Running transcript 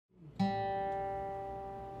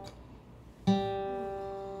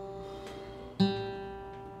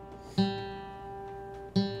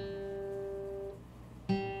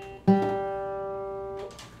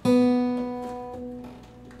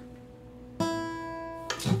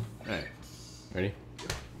Ready?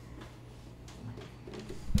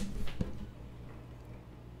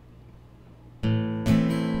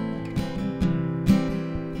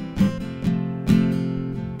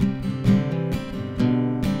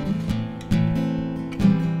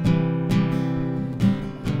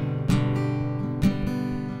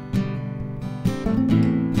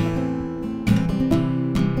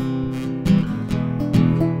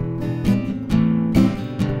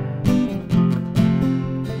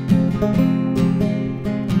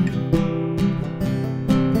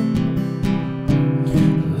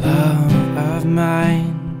 Love of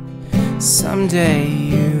mine, someday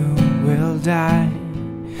you will die,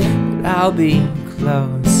 but I'll be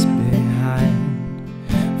close behind.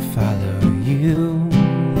 Follow you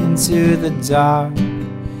into the dark,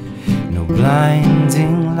 no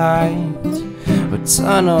blinding light or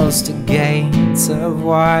tunnels to gates of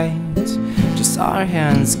white, just our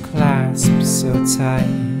hands clasped so tight,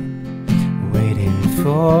 waiting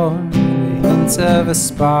for the hint of a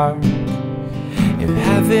spark. If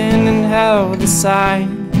heaven and hell decide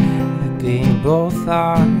that they both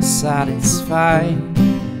are satisfied,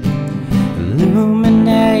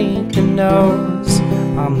 illuminate the nose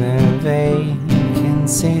on their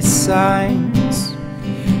vacancy signs.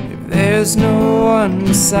 If there's no one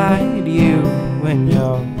beside you when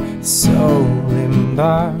your soul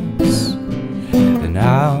embarks, then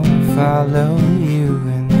I'll follow you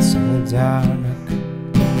into the dark.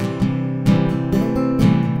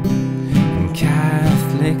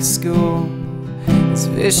 Catholic school, as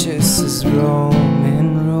vicious as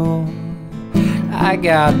Roman rule, I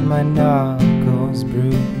got my knuckles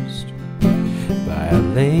bruised by a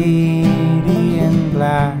lady in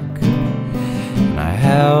black, and I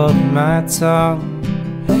held my tongue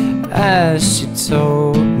as she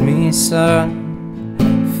told me, son,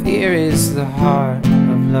 fear is the heart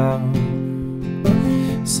of love.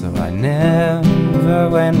 So I never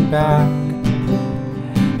went back.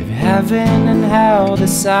 Heaven and hell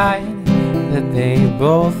decide that they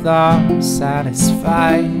both are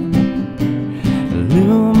satisfied,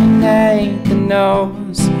 illuminate the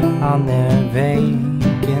nose on their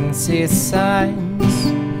vacancy signs.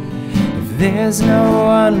 If there's no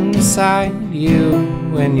one beside you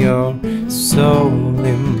when your soul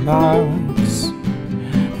embarks,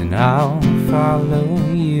 then I'll follow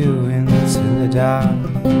you into the dark.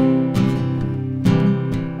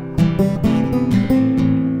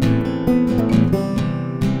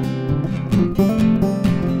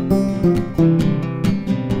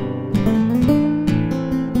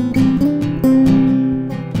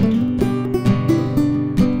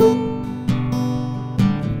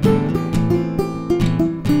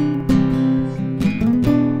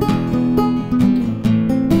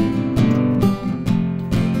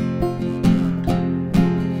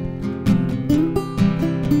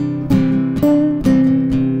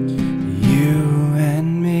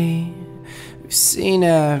 Seen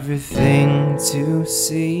everything to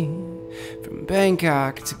see, from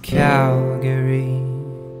Bangkok to Calgary,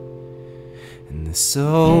 and the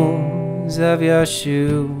soles of your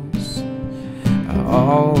shoes are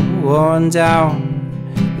all worn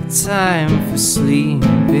down. The time for sleep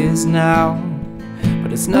is now,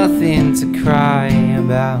 but it's nothing to cry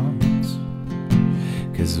about,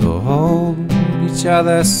 'cause we'll hold each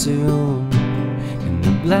other soon in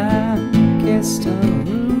the blackest of rooms.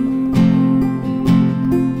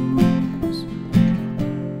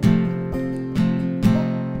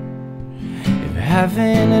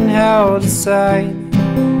 Heaven and hell decide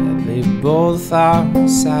that they both are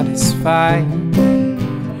satisfied,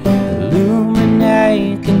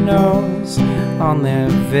 illuminate the nose on their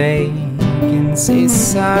vacancy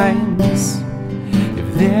signs.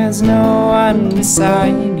 If there's no one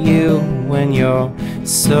beside you when your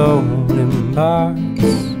soul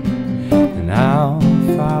embarks, then I'll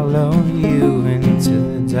follow you into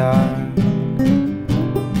the dark.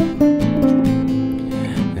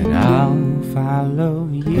 Then I'll follow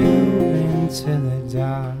you into the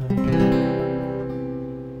dark.